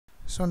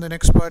So in the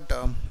next part,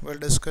 we'll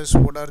discuss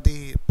what are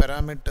the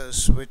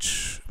parameters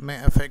which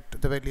may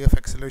affect the value of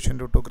acceleration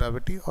due to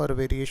gravity or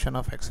variation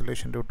of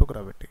acceleration due to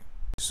gravity.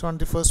 So on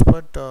the first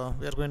part,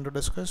 we are going to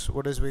discuss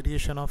what is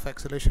variation of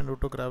acceleration due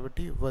to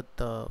gravity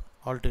with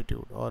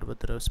altitude or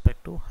with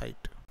respect to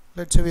height.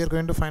 Let's say we are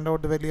going to find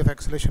out the value of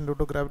acceleration due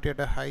to gravity at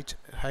a height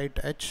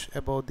h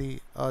above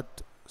the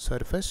Earth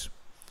surface.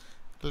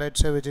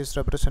 Let's say which is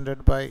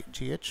represented by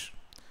gh.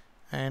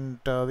 And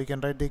we can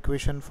write the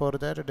equation for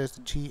that. It is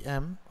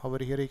gm. Over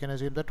here you can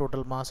assume the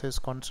total mass is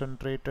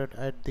concentrated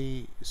at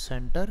the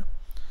center.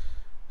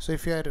 So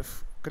if you are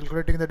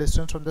calculating the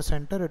distance from the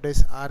center, it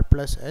is r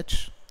plus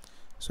h.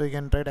 So you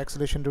can write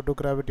acceleration due to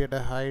gravity at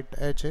a height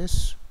h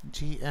is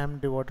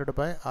gm divided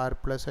by r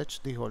plus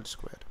h the whole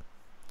square.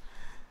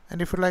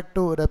 And if you like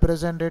to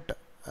represent it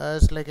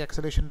as like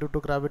acceleration due to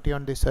gravity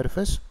on the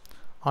surface,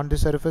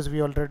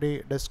 we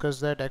already discussed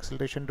that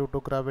acceleration due to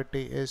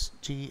gravity is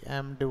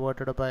gm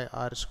divided by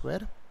r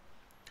square,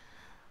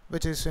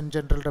 which is in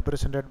general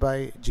represented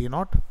by g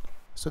naught.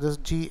 So this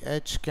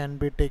gh can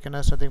be taken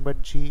as nothing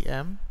but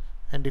gm,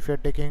 and if you are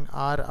taking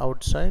r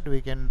outside, we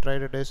can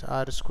write it as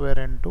r square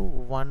into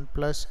 1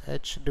 plus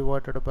h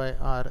divided by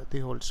r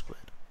the whole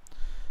square.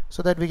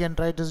 So that we can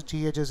write this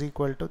gh is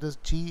equal to this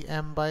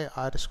gm by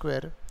r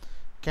square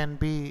can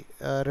be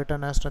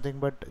written as nothing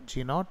but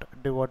g naught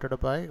divided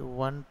by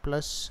 1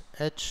 plus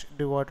h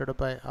divided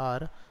by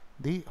r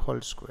the whole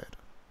square.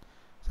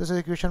 So this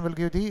equation will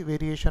give the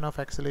variation of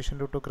acceleration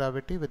due to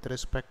gravity with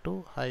respect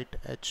to height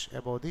h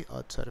above the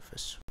Earth's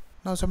surface.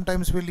 Now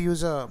sometimes we'll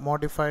use a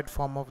modified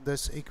form of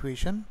this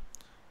equation,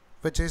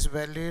 which is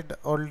valid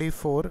only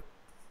for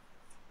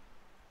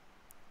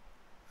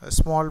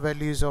small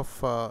values of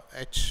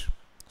h.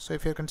 So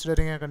if you're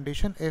considering a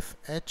condition, if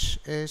h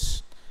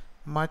is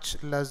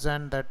much less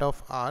than that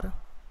of r,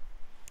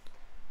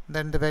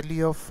 then the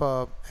value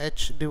of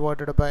h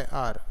divided by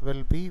r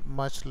will be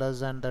much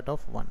less than that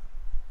of 1.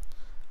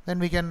 Then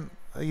we can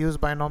use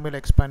binomial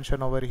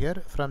expansion over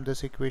here. From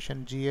this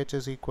equation, gh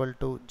is equal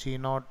to g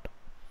naught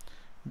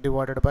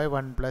divided by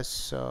 1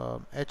 plus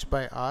h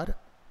by r,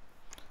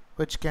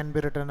 which can be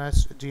written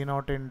as g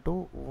naught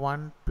into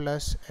 1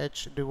 plus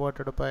h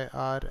divided by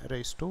r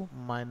raised to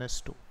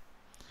minus 2.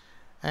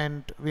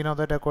 And we know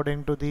that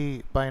according to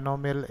the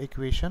binomial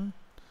equation,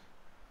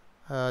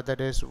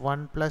 that is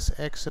 1 plus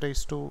x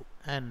raised to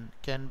n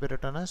can be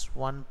written as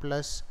 1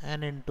 plus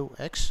n into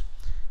x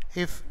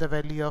if the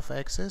value of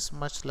x is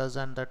much less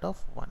than that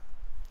of 1.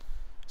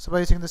 So by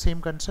using the same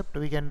concept,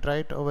 we can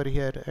write over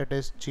here it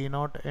is g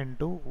naught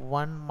into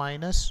 1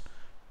 minus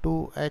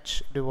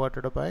 2h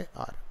divided by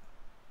r.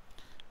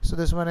 So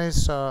this one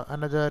is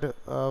another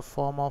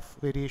form of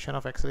variation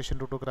of acceleration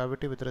due to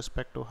gravity with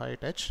respect to height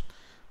h.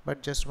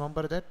 But just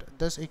remember that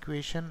this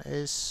equation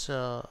is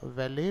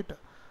valid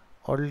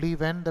only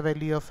when the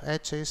value of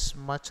h is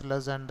much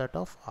less than that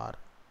of r.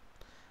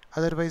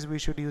 Otherwise we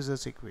should use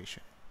this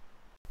equation.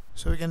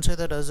 So we can say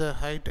that as the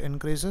height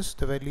increases,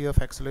 the value of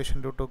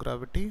acceleration due to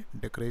gravity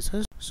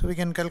decreases. So we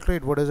can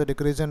calculate what is the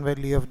decrease in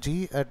value of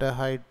g at a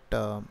height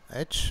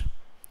h.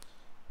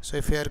 So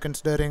if we are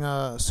considering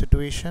a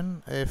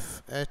situation,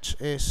 if h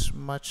is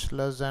much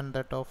less than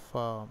that of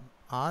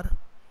r,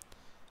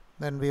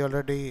 then we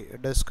already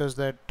discussed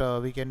that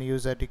we can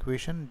use that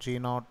equation g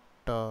naught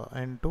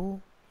into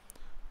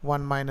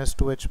 1 minus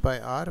 2h by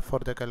r for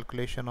the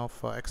calculation of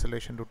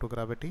acceleration due to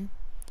gravity.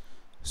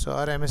 So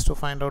our aim is to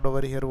find out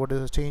over here what is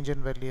the change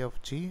in value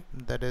of g,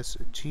 that is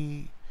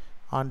g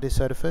on the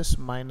surface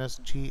minus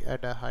g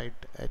at a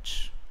height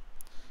h.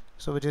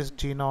 So which is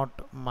g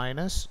naught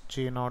minus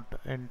g naught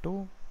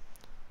into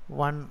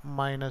 1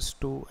 minus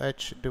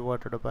 2h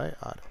divided by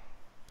r.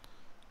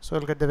 So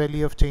we'll get the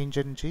value of change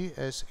in g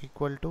is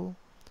equal to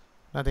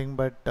nothing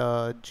but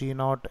g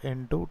naught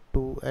into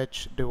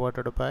 2h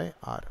divided by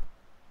r.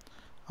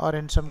 Or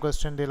in some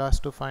question they'll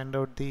ask to find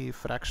out the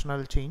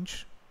fractional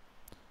change.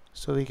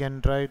 So we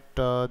can write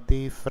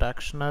the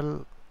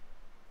fractional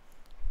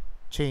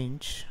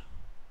change,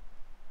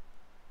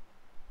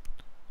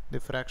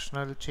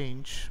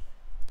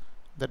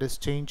 that is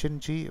change in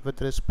g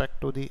with respect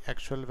to the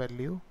actual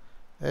value,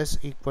 is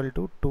equal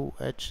to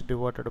 2h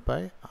divided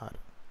by r.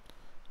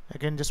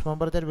 Again, just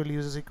remember that we'll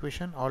use this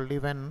equation only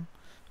when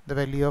the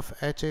value of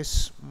h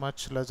is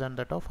much less than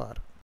that of r.